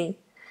 okay, I see.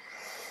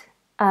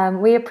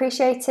 We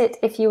appreciate it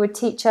if you would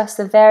teach us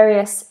the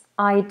various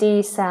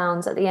ID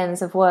sounds at the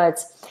ends of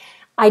words.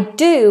 I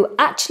do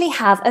actually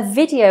have a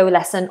video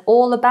lesson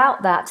all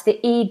about that, the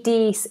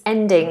ED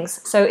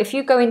endings. So if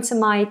you go into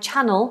my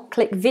channel,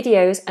 click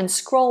videos and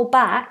scroll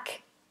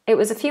back, it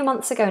was a few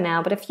months ago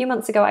now, but a few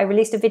months ago I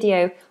released a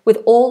video with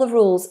all the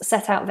rules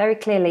set out very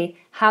clearly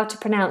how to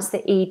pronounce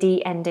the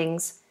ED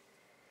endings.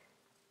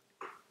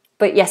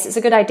 But yes, it's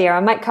a good idea. I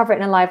might cover it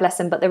in a live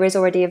lesson, but there is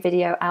already a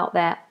video out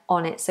there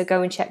on it, so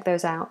go and check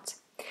those out.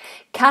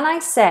 Can I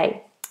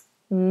say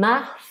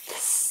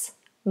maths,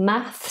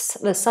 maths,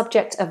 the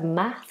subject of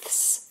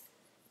maths,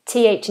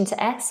 TH into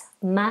S,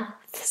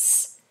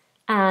 maths,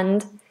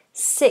 and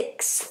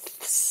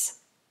sixths?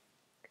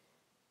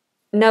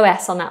 No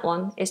S on that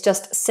one, it's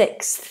just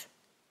sixth,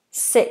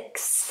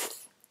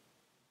 sixth.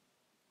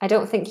 I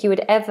don't think you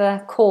would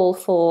ever call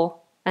for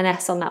an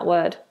S on that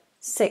word,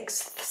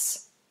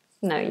 sixths.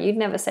 No, you'd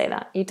never say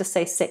that. You just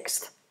say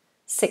sixth.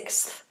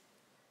 Sixth.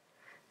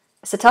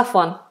 It's a tough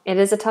one. It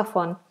is a tough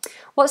one.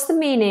 What's the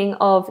meaning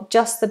of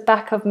just the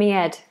back of me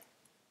head?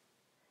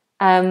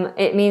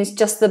 It means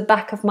just the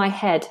back of my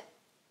head.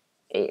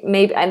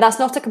 Maybe, and that's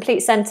not a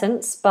complete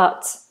sentence,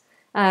 but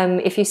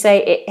if you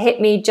say it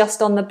hit me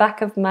just on the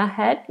back of my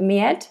head,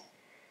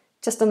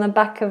 just on the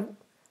back of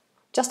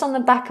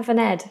an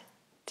head,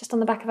 just on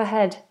the back of a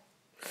head.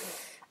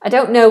 I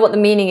don't know what the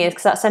meaning is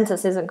because that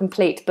sentence isn't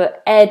complete,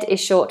 but ed is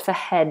short for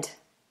head.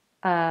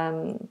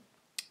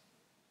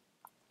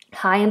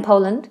 Hi in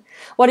Poland.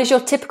 What is your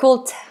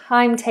typical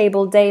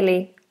timetable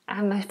daily?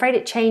 I'm afraid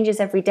it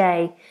changes every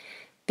day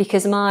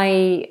because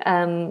my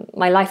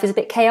life is a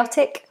bit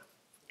chaotic.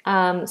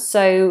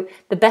 So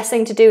the best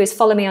thing to do is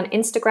follow me on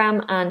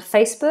Instagram and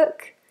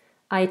Facebook.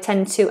 I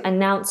tend to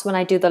announce when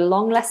I do the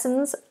long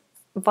lessons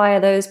via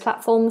those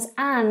platforms,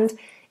 and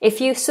if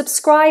you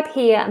subscribe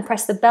here and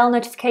press the bell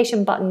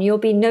notification button, you'll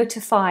be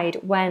notified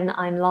when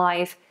I'm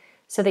live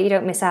so that you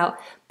don't miss out.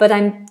 But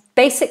I'm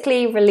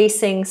basically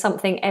releasing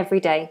something every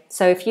day.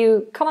 So if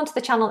you come onto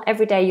the channel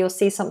every day, you'll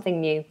see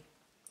something new.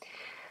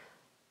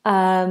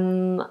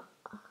 I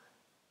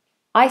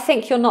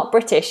think you're not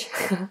British.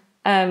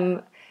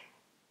 Oh,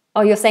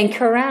 you're saying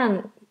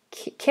Kiran,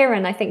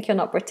 I think you're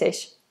not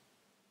British.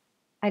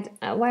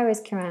 Where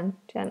is Kiran?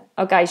 Jen?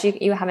 Oh, guys,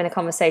 you were having a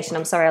conversation.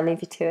 I'm sorry, I'll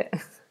leave you to it.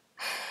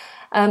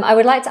 I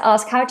would like to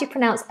ask, how do you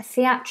pronounce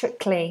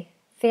theatrically?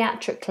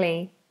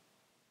 Theatrically.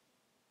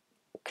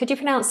 Could you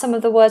pronounce some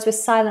of the words with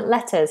silent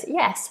letters?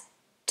 Yes.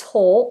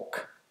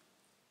 Talk,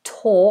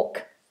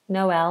 talk,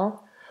 no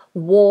L.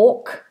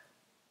 Walk,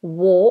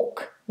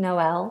 walk, no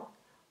L.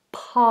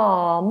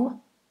 Palm,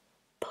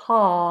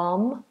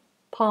 palm,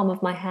 palm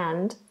of my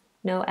hand,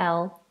 no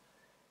L.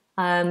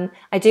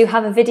 I do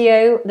have a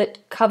video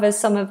that covers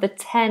some of the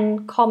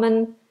 10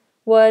 common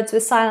words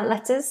with silent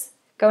letters.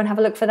 Go and have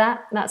a look for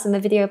that. That's in the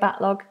video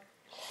backlog.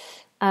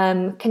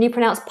 Can you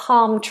pronounce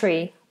palm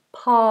tree?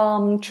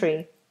 Palm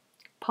tree.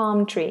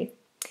 Palm tree.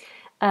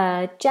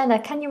 Jenna,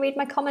 can you read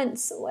my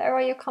comments? Where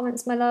are your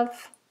comments, my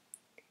love?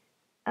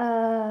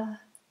 I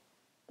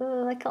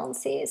can't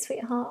see it,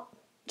 sweetheart.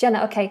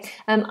 Jenna, okay.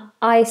 I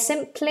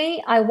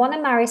want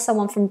to marry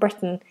someone from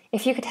Britain.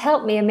 If you could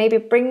help me and maybe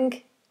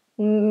bringing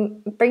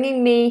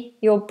me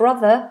your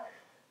brother,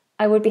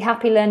 I would be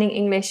happy learning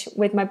English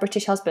with my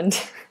British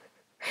husband.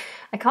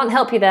 I can't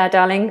help you there,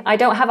 darling. I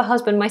don't have a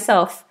husband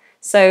myself,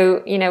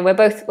 so you know we're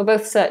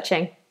both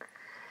searching.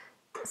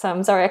 So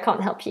I'm sorry I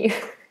can't help you.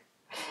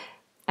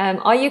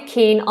 Are you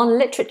keen on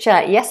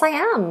literature? Yes, I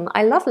am.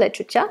 I love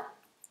literature.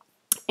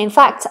 In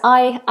fact,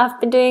 I've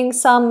been doing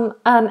some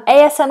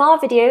ASMR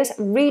videos,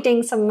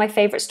 reading some of my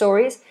favourite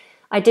stories.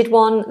 I did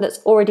one that's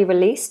already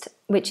released,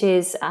 which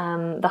is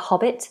The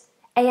Hobbit.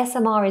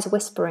 ASMR is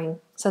whispering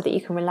so that you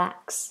can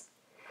relax.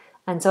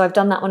 And so I've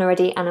done that one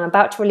already, and I'm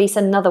about to release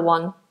another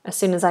one as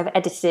soon as I've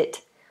edited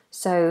it.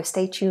 So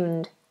stay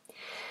tuned.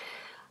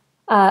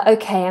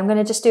 Okay, I'm going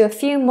to just do a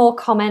few more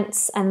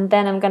comments and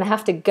then I'm going to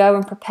have to go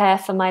and prepare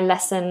for my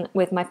lesson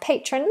with my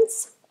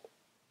patrons.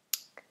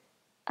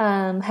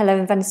 Hello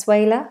in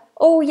Venezuela.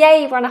 Oh,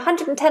 yay, we're on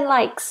 110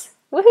 likes.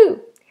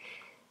 Woohoo!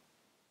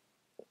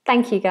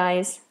 Thank you,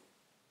 guys.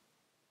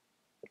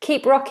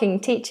 Keep rocking,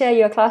 teacher.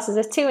 Your classes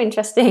are too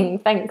interesting.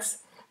 Thanks.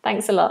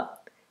 Thanks a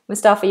lot.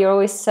 Mustafa, you're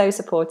always so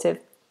supportive.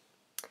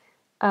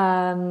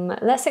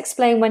 Let's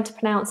explain when to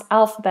pronounce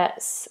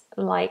alphabets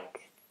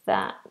like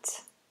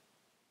that.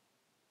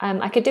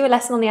 I could do a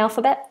lesson on the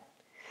alphabet.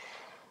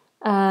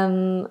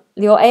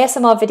 Your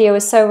ASMR video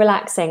was so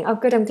relaxing. Oh,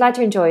 good. I'm glad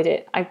you enjoyed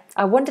it.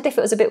 I wondered if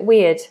it was a bit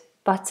weird,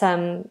 but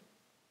some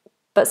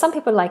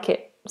people like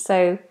it.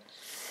 So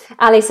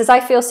Ali says, I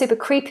feel super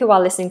creepy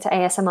while listening to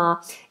ASMR.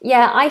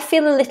 Yeah, I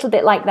feel a little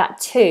bit like that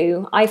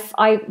too.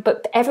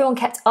 But everyone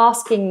kept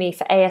asking me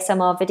for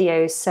ASMR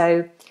videos,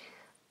 so,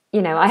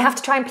 you know, I have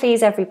to try and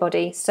please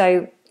everybody.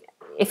 So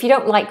if you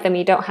don't like them,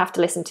 you don't have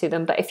to listen to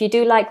them. But if you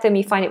do like them,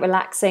 you find it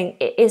relaxing,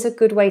 it is a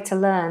good way to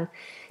learn.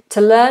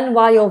 To learn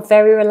while you're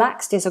very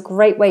relaxed is a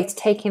great way to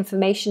take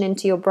information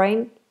into your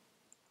brain.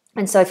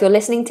 And so if you're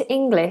listening to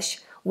English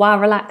while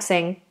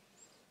relaxing,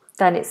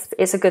 then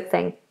it's a good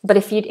thing. But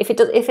if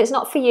it's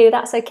not for you,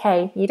 that's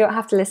okay. You don't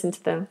have to listen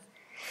to them.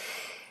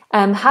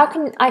 How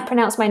can I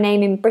pronounce my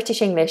name in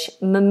British English?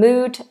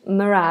 Mahmoud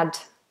Murad.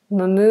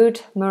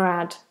 Mahmoud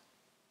Murad.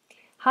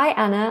 Hi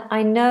Anna,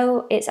 I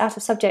know it's out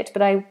of subject,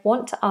 but I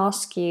want to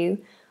ask you,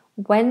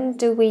 when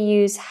do we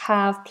use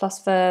have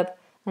plus verb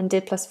and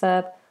did plus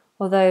verb?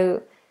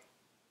 Although,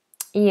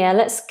 yeah,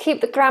 let's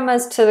keep the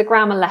grammars to the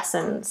grammar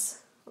lessons.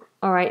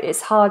 All right,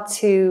 it's hard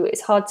to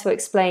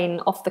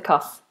explain off the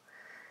cuff.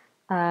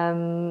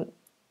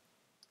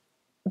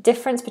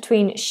 Difference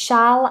between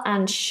shall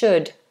and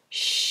should.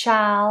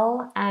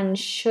 Shall and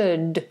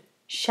should.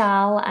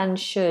 Shall and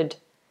should.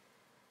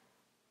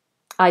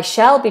 I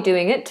shall be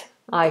doing it.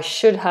 I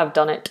should have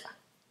done it.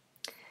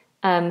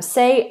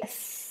 Say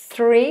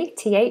three,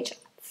 th,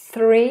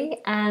 three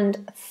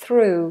and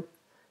through.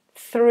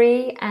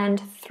 Three and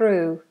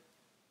through.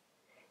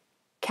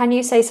 Can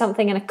you say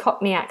something in a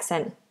Cockney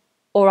accent?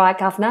 All right,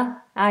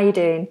 governor, how you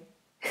doing?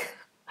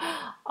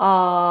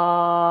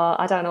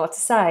 I don't know what to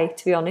say,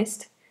 to be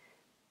honest.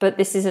 But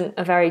this isn't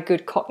a very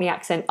good Cockney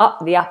accent.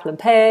 Up the apple and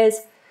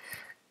pears.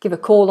 Give a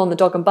call on the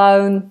dog and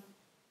bone.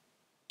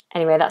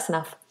 Anyway, that's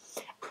enough.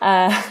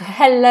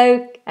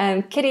 Hello,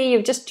 Kitty,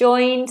 you've just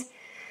joined.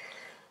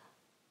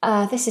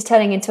 This is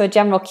turning into a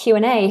general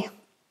Q&A.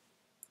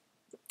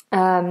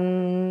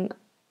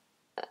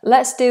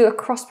 Let's do a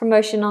cross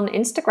promotion on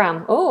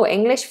Instagram. Oh,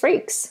 English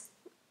freaks.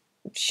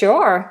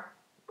 Sure.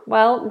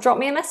 Well, drop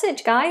me a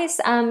message, guys.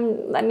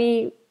 Let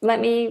me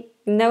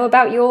know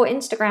about your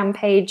Instagram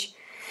page.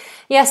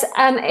 Yes,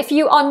 if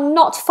you are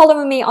not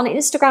following me on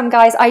Instagram,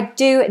 guys, I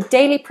do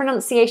daily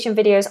pronunciation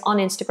videos on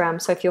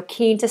Instagram. So if you're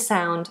keen to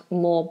sound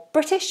more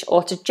British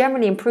or to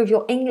generally improve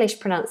your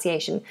English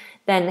pronunciation,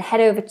 then head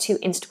over to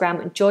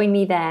Instagram, join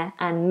me there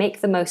and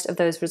make the most of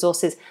those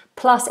resources.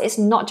 Plus, it's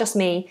not just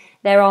me.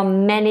 There are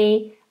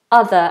many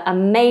other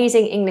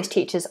amazing English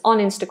teachers on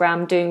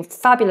Instagram doing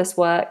fabulous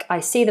work. I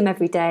see them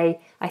every day.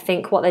 I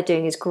think what they're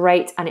doing is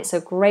great, and it's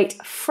a great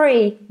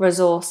free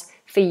resource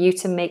for you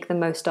to make the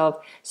most of.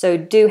 So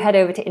do head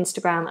over to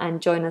Instagram and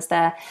join us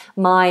there.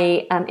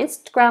 My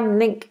Instagram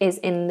link is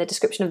in the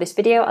description of this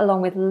video,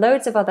 along with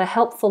loads of other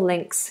helpful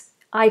links,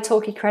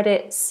 italki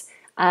credits,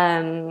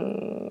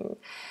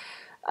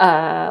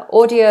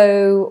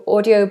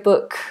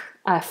 audiobook,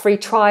 free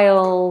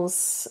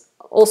trials,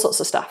 all sorts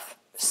of stuff.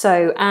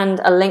 So,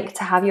 and a link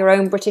to have your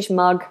own British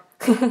mug.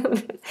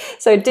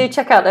 So do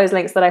check out those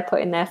links that I put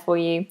in there for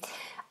you.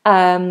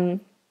 All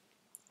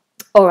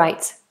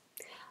right.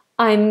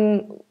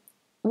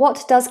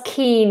 What does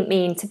keen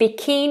mean? To be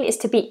keen is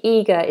to be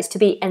eager, is to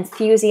be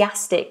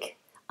enthusiastic.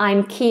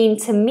 I'm keen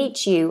to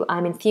meet you.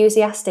 I'm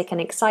enthusiastic and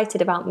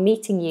excited about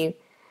meeting you.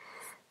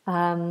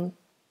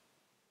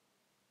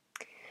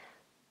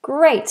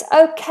 Great.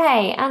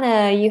 Okay,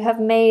 Anna, you have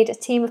made a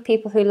team of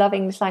people who love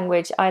English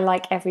language. I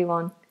like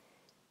everyone.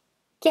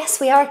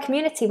 Yes, we are a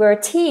community. We're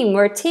a team.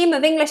 We're a team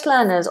of English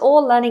learners,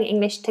 all learning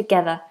English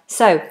together.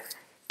 So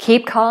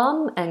keep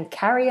calm and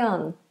carry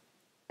on.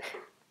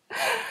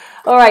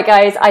 All right,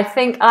 guys, I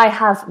think I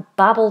have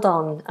babbled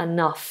on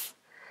enough.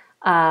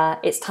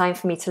 It's time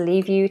for me to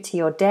leave you to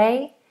your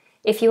day.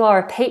 If you are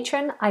a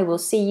patron, I will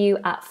see you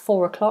at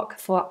 4 o'clock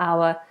for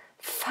our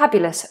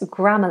fabulous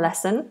grammar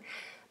lesson.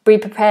 Be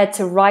prepared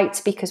to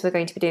write, because we're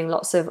going to be doing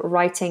lots of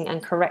writing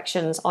and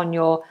corrections on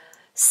your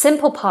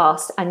simple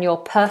past and your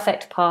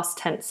perfect past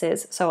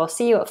tenses. So I'll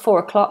see you at 4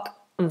 o'clock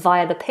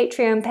via the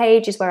Patreon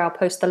page is where I'll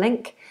post the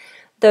link.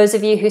 Those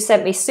of you who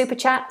sent me super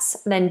chats,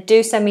 then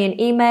do send me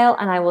an email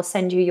and I will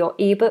send you your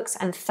ebooks,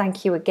 and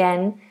thank you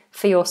again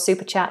for your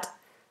super chat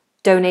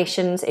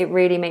donations. It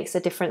really makes a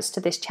difference to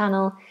this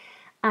channel.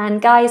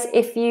 And guys,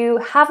 if you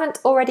haven't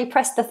already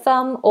pressed the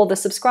thumb or the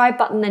subscribe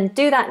button, then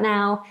do that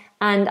now,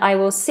 and I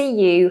will see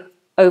you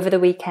over the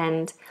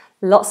weekend.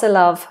 Lots of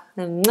love.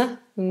 Mwah,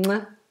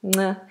 mwah,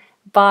 mwah.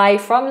 Bye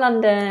from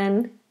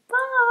London.